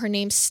now. Her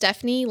name's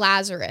Stephanie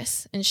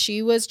Lazarus. And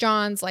she was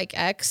John's like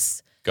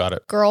ex... Got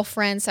it.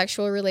 Girlfriend,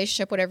 sexual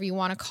relationship, whatever you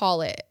want to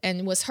call it,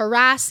 and was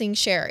harassing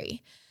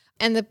Sherry.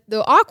 And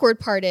the awkward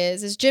part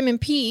is Jim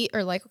and Pete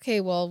are like,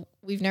 okay, well,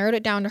 we've narrowed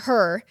it down to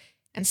her.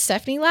 And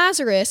Stephanie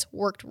Lazarus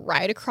worked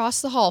right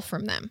across the hall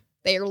from them.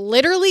 They are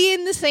literally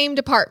in the same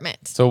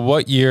department. So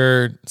what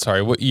year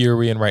are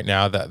we in right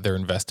now that they're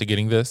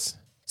investigating this?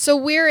 So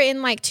we're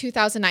in like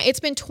 2009. It's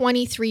been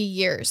 23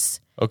 years.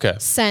 Okay.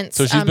 Since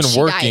so she's been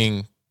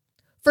working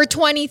for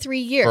 23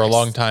 years. For a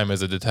long time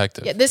as a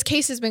detective. Yeah, this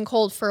case has been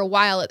cold for a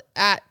while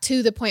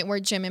to the point where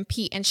Jim and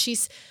Pete, and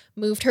she's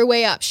moved her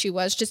way up. She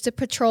was just a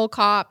patrol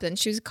cop, then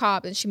she was a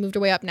cop, and she moved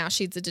her way up. Now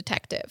she's a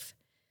detective.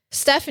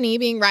 Stephanie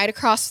being right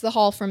across the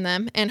hall from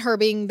them and her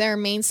being their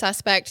main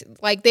suspect,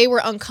 like they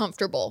were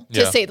uncomfortable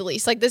to say the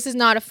least. Like this is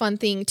not a fun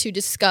thing to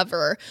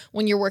discover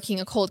when you're working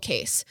a cold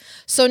case.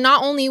 So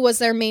not only was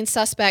their main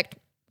suspect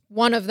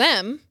one of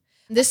them,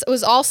 this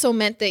was also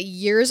meant that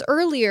years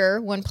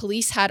earlier when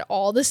police had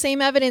all the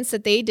same evidence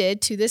that they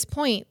did to this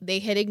point, they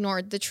had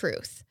ignored the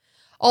truth.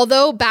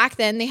 Although back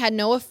then they had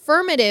no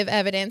affirmative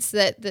evidence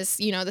that this,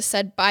 the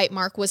said bite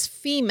mark was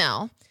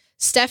female.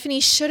 Stephanie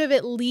should have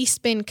at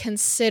least been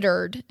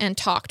considered and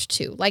talked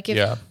to. Like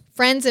if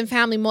friends and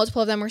family,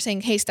 multiple of them were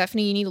saying, hey,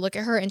 Stephanie, you need to look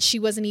at her. And she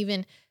wasn't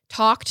even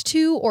talked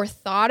to or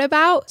thought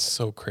about.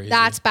 So crazy.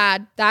 That's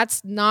bad.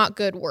 That's not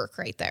good work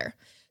right there.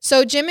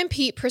 So Jim and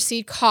Pete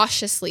proceed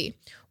cautiously,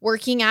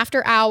 working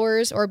after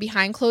hours or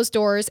behind closed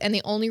doors, and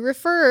they only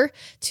refer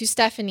to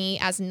Stephanie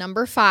as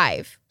number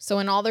 5. So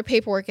in all their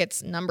paperwork,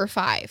 it's number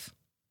 5.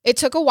 It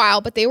took a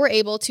while, but they were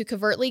able to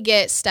covertly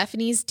get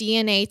Stephanie's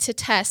DNA to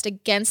test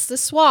against the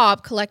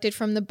swab collected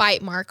from the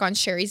bite mark on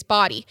Sherry's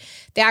body.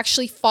 They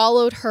actually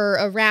followed her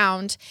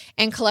around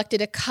and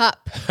collected a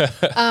cup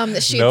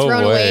that she had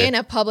thrown away in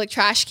a public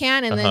trash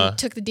can, and then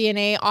took the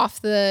DNA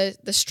off the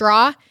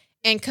straw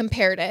and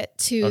compared it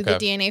to the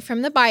DNA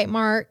from the bite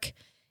mark,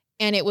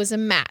 and it was a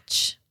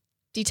match.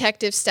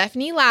 Detective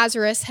Stephanie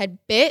Lazarus had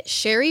bit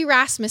Sherry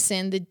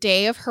Rasmussen the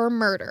day of her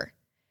murder,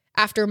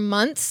 after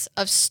months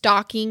of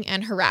stalking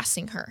and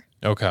harassing her.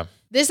 Okay.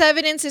 This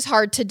evidence is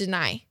hard to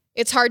deny.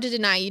 It's hard to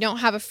deny. You don't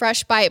have a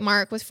fresh bite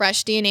mark with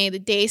fresh DNA the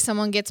day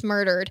someone gets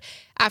murdered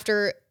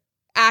after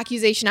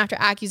accusation after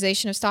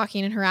accusation of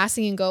stalking and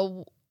harassing and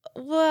go,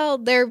 well,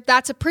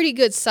 that's a pretty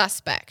good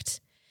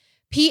suspect.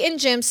 Pete and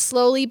Jim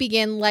slowly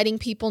begin letting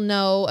people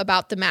know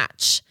about the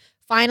match,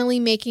 finally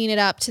making it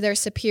up to their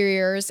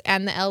superiors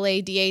and the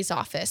LA DA's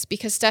office,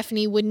 because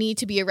Stephanie would need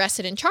to be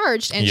arrested and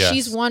charged, and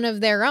she's one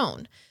of their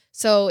own.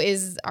 So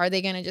are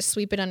they going to just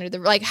sweep it under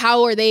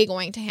how are they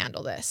going to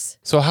handle this?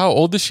 So how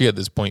old is she at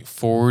this point?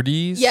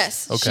 40s?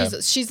 Yes.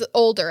 Okay. She's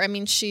older. I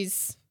mean,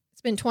 it's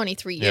been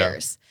 23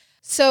 years.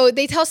 So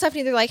they tell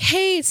Stephanie, they're like,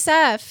 hey,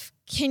 Steph,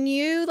 can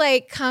you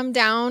come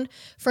down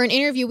for an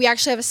interview? We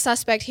actually have a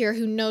suspect here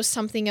who knows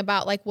something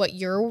about what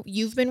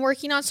you've been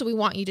working on. So we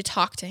want you to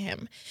talk to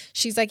him.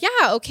 She's like,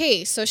 yeah,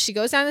 okay. So she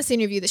goes down this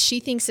interview that she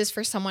thinks is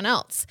for someone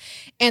else.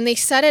 And they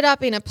set it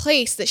up in a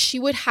place that she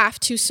would have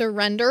to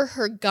surrender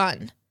her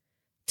gun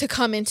to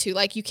come into.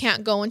 You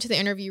can't go into the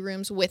interview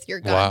rooms with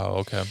your gun. Wow,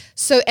 okay.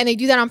 So, and they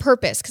do that on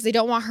purpose because they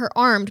don't want her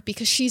armed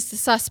because she's the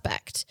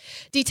suspect.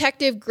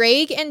 Detective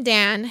Greg and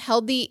Dan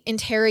held the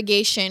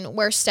interrogation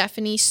where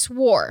Stephanie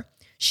swore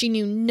she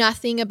knew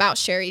nothing about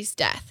Sherry's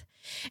death.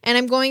 And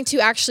I'm going to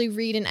actually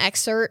read an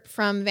excerpt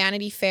from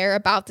Vanity Fair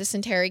about this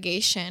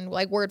interrogation,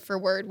 word for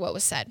word what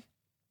was said.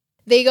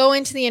 They go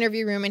into the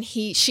interview room and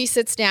she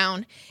sits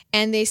down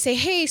and they say,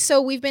 hey,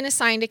 so we've been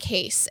assigned a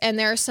case and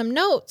there are some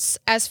notes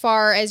as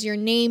far as your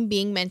name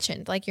being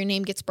mentioned, your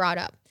name gets brought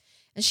up.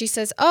 And she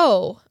says,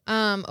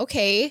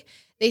 okay.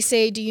 They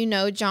say, do you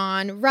know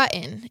John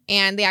Rutten?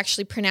 And they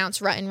actually pronounce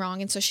Rutten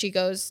wrong. And so she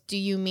goes, do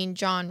you mean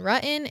John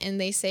Rutten? And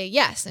they say,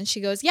 yes. And she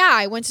goes, yeah,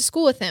 I went to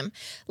school with him.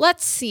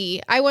 Let's see.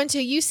 I went to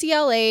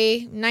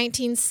UCLA,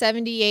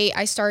 1978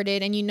 I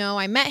started. And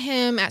I met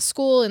him at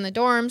school in the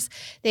dorms.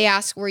 They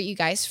ask, were you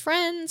guys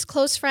friends,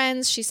 close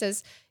friends? She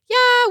says,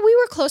 yeah, we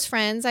were close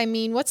friends. I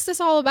mean, what's this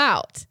all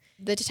about?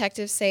 The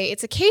detectives say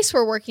it's a case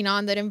we're working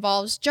on that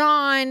involves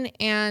John.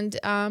 And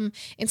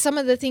in some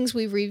of the things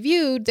we've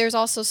reviewed, there's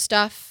also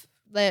stuff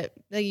that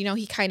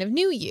he kind of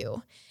knew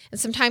you. And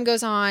some time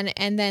goes on,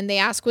 and then they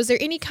ask, was there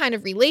any kind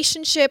of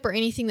relationship or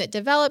anything that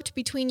developed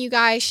between you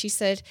guys? She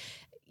said,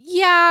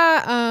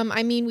 yeah,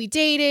 I mean, we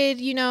dated,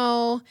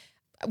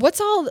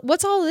 what's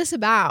all this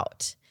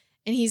about?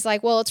 And he's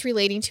like, well, it's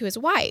relating to his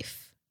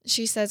wife.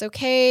 She says,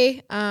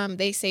 okay.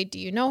 They say, do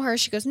you know her?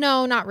 She goes,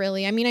 no, not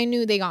really. I mean, I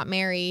knew they got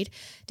married.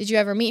 Did you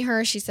ever meet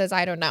her? She says,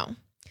 I don't know.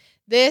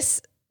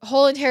 This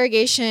whole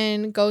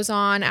interrogation goes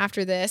on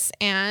after this,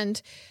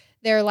 and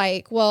they're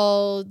like,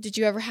 well, did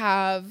you ever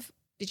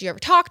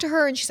talk to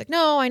her? And she's like,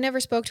 no, I never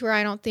spoke to her,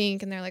 I don't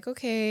think. And they're like,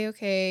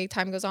 okay.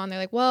 Time goes on. They're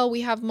like, well,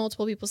 we have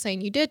multiple people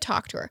saying you did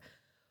talk to her.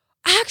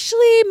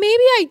 Actually,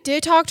 maybe I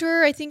did talk to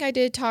her. I think I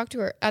did talk to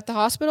her at the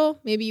hospital.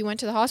 Maybe you went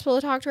to the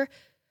hospital to talk to her.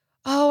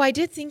 Oh, I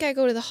did think I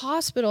go to the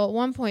hospital at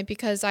one point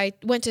because I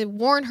went to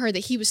warn her that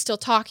he was still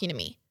talking to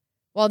me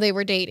while they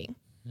were dating.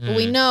 But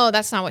we know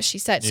that's not what she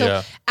said.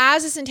 So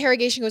as this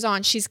interrogation goes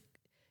on, she's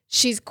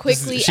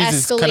quickly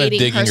escalating kind of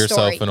digging her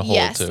story. In a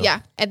hole too.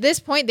 Yeah. At this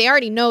point, they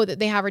already know that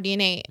they have her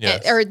DNA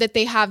or that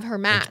they have her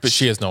match. But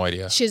she has no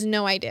idea. She has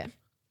no idea.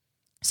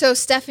 So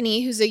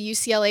Stephanie, who's a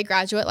UCLA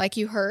graduate, like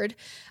you heard,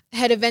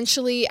 had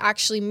eventually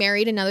actually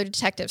married another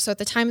detective. So at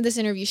the time of this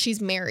interview,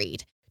 she's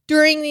married.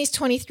 During these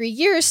 23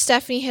 years,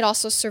 Stephanie had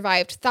also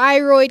survived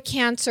thyroid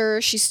cancer.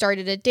 She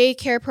started a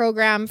daycare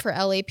program for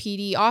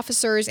LAPD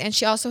officers, and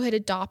she also had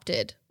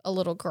adopted a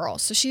little girl.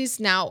 So she's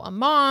now a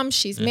mom.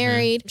 She's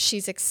married.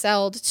 She's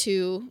excelled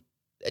to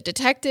a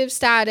detective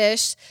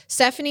status.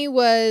 Stephanie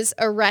was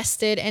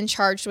arrested and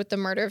charged with the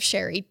murder of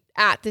Sherry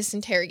at this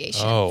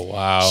interrogation. Oh,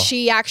 wow.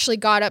 She actually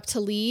got up to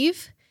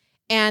leave,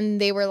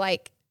 and they were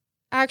like,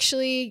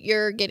 actually,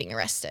 you're getting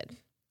arrested.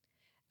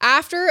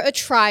 After a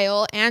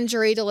trial and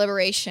jury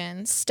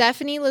deliberation,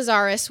 Stephanie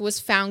Lazarus was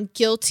found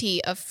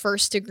guilty of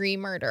first-degree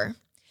murder.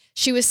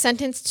 She was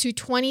sentenced to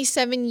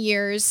 27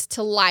 years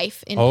to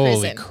life in prison.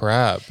 Holy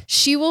crap.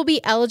 She will be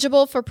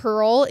eligible for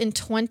parole in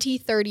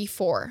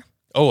 2034.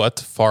 Oh,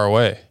 that's far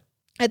away.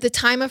 At the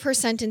time of her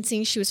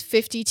sentencing, she was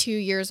 52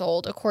 years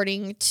old,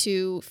 according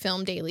to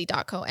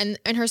filmdaily.co. And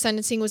her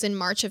sentencing was in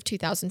March of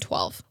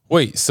 2012.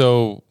 Wait,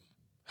 so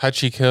how'd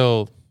she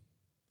kill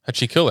her?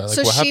 Like,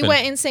 so what she happened?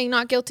 went in saying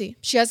not guilty.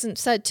 She hasn't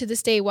said to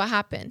this day what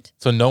happened.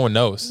 So no one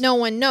knows. No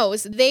one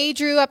knows. They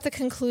drew up the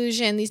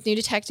conclusion, these new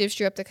detectives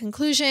drew up the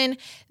conclusion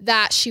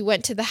that she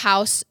went to the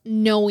house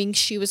knowing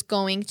she was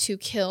going to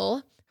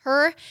kill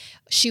her.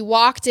 She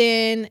walked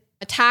in,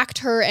 attacked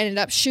her, ended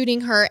up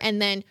shooting her,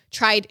 and then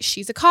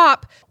she's a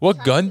cop.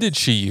 What gun did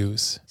she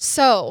use?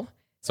 So,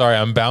 sorry,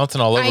 I'm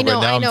bouncing all over, I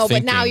know, but now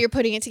but now you're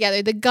putting it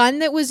together. The gun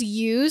that was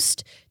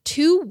used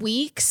 2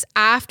 weeks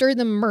after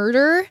the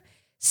murder,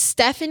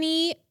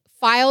 Stephanie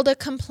filed a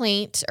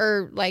complaint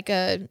or like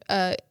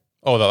that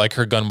like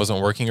her gun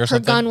wasn't working or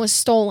something? Her gun was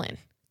stolen.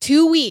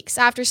 2 weeks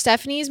after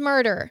Stephanie's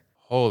murder.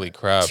 Holy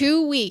crap.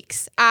 2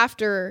 weeks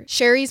after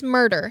Sherry's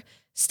murder,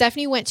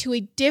 Stephanie went to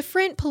a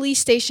different police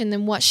station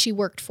than what she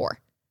worked for,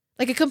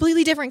 like a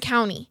completely different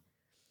county,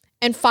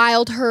 and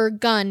filed her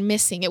gun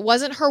missing. It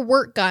wasn't her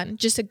work gun,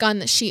 just a gun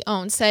that she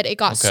owned, said it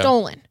got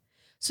stolen.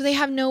 So they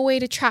have no way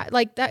to track,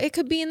 like that. It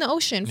could be in the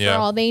ocean for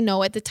all they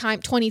know at the time,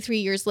 23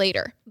 years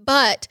later.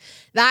 But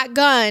that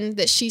gun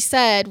that she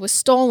said was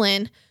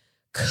stolen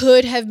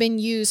could have been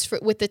used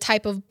with the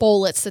type of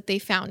bullets that they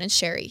found in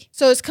Sherry.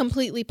 So it's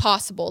completely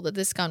possible that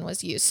this gun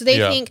was used. So they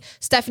think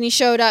Stephanie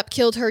showed up,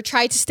 killed her,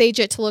 tried to stage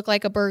it to look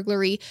like a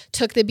burglary,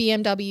 took the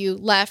BMW,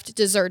 left,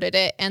 deserted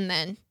it, and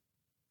then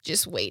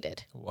just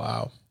waited.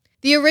 Wow.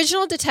 The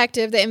original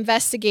detective that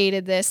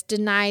investigated this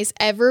denies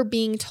ever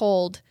being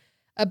told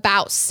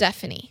about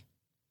Stephanie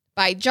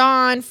by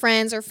John,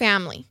 friends, or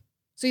family.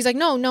 So he's like,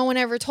 no one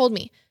ever told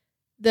me.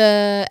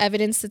 The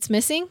evidence that's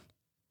missing,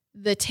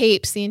 the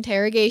tapes, the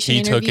interrogation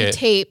interview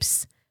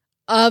tapes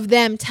of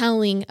them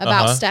telling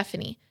about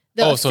Stephanie.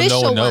 The official so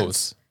no one knows.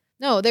 Ones.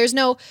 No, there's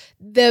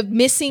the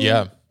missing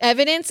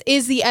evidence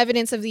is the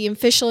evidence of the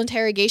official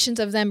interrogations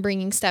of them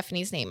bringing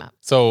Stephanie's name up.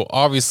 So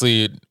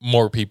obviously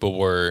more people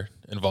were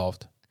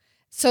involved.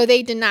 So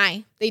they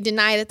deny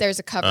that there's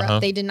a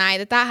cover-up. They deny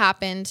that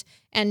happened,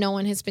 and no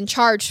one has been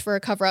charged for a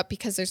cover-up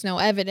because there's no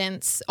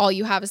evidence. All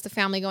you have is the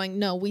family going,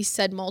 no, we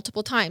said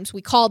multiple times.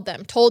 We called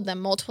them, told them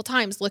multiple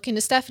times, look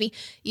into Stephanie.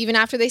 Even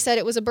after they said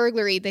it was a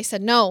burglary, they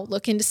said, no,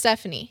 look into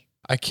Stephanie.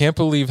 I can't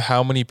believe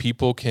how many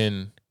people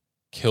can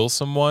kill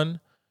someone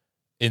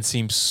and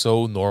seem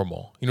so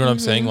normal. You know what I'm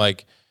saying?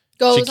 Like,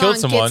 she killed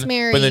someone, gets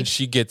married, but then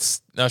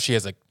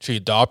she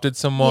adopted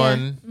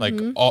someone,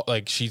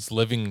 she's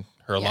living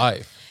her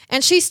life.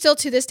 And she still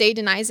to this day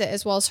denies it,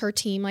 as well as her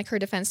team. Like her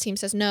defense team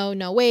says,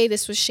 no way,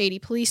 this was shady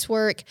police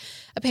work.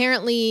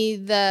 Apparently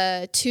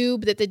the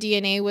tube that the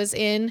DNA was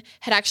in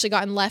had actually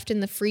gotten left in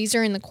the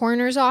freezer in the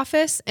coroner's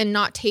office and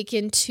not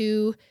taken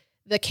to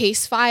the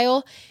case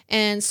file.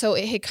 And so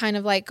it had kind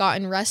of like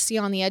gotten rusty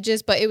on the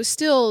edges, but it was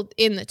still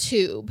in the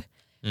tube.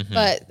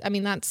 But I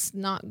mean, that's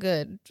not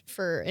good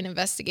for an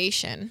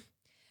investigation.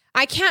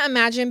 I can't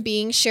imagine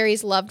being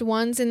Sherry's loved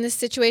ones in this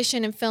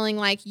situation and feeling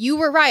like you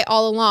were right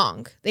all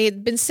along. They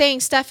had been saying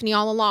Stephanie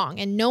all along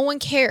and no one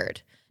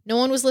cared. No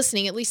one was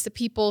listening, at least the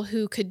people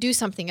who could do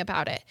something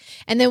about it.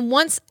 And then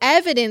once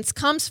evidence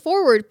comes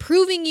forward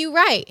proving you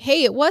right,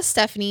 hey, it was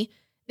Stephanie,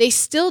 they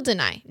still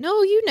deny.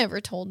 No, you never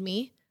told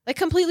me. Like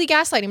completely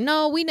gaslight him.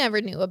 No, we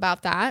never knew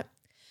about that.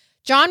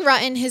 John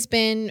Rutten has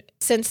been,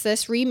 since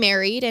this,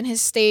 remarried and has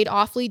stayed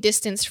awfully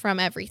distanced from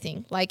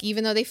everything. Like,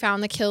 even though they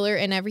found the killer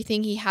and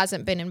everything, he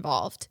hasn't been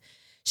involved.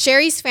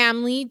 Sherry's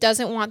family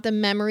doesn't want the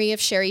memory of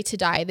Sherry to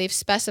die. They've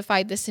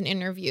specified this in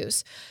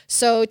interviews.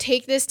 So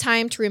take this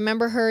time to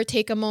remember her.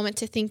 Take a moment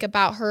to think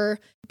about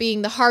her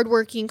being the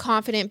hardworking,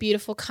 confident,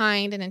 beautiful,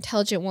 kind, and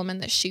intelligent woman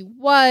that she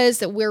was,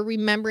 that we're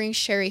remembering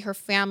Sherry. Her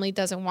family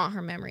doesn't want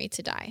her memory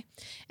to die.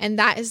 And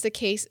that is the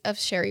case of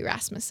Sherry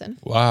Rasmussen.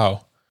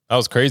 Wow. That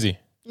was crazy.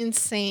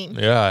 Insane.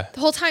 Yeah. The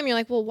whole time you're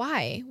like, well,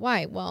 why?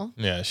 Well,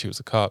 yeah, she was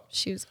a cop.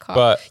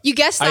 But you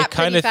guessed that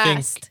pretty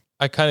fast.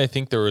 I kind of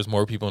think there was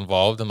more people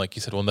involved, and like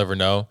you said, we'll never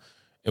know.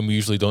 And we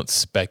usually don't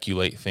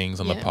speculate things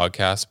on the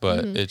podcast,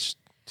 but it's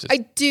just,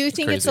 I do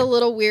think crazy. It's a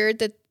little weird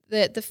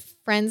that the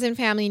friends and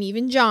family and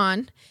even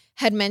John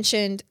had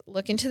mentioned,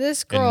 look into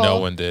this girl. And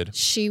no one did.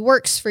 She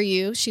works for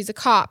you. She's a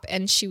cop,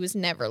 and she was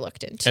never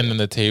looked into. And then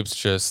the tapes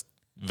just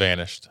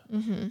vanished.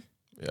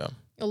 Yeah.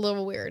 A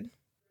little weird.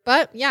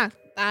 But yeah,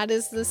 that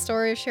is the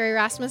story of Sherry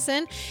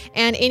Rasmussen.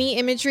 And any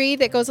imagery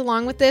that goes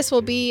along with this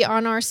will be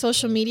on our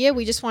social media.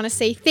 We just want to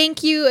say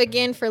thank you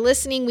again for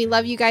listening. We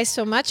love you guys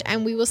so much,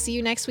 and we will see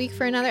you next week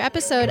for another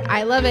episode.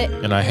 I love it.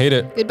 And I hate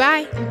it.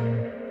 Goodbye.